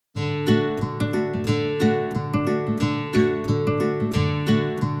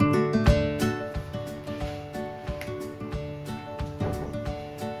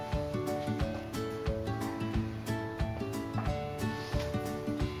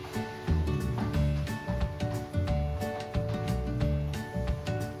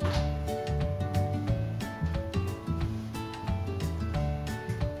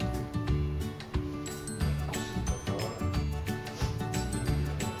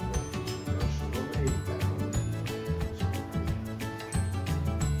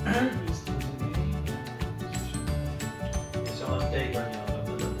So I'm Dave Raniel, I'm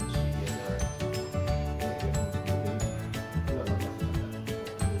the London Studio Director.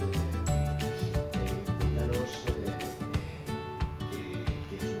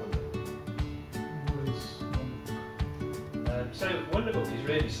 So Wonderbook is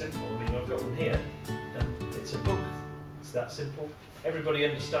really simple. I mean, I've got one here, and it's a book. It's that simple. Everybody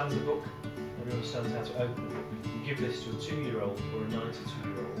understands the book. Everyone understands how to open a book. You give this to a 2-year-old or a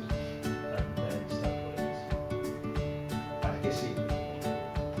 92-year-old, and they understand what it is.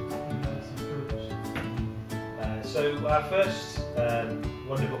 So our first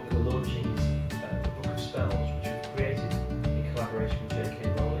Wonderbook that we're launching is the Book of Spells, which we've created in collaboration with J.K.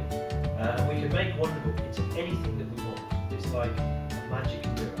 Rowling. And we can make Wonderbook into anything that we want. It's like a magic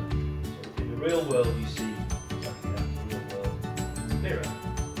mirror. So in the real world you see exactly that, the real world. In the mirror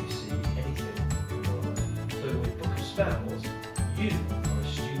you see anything in the world. So with Book of Spells, you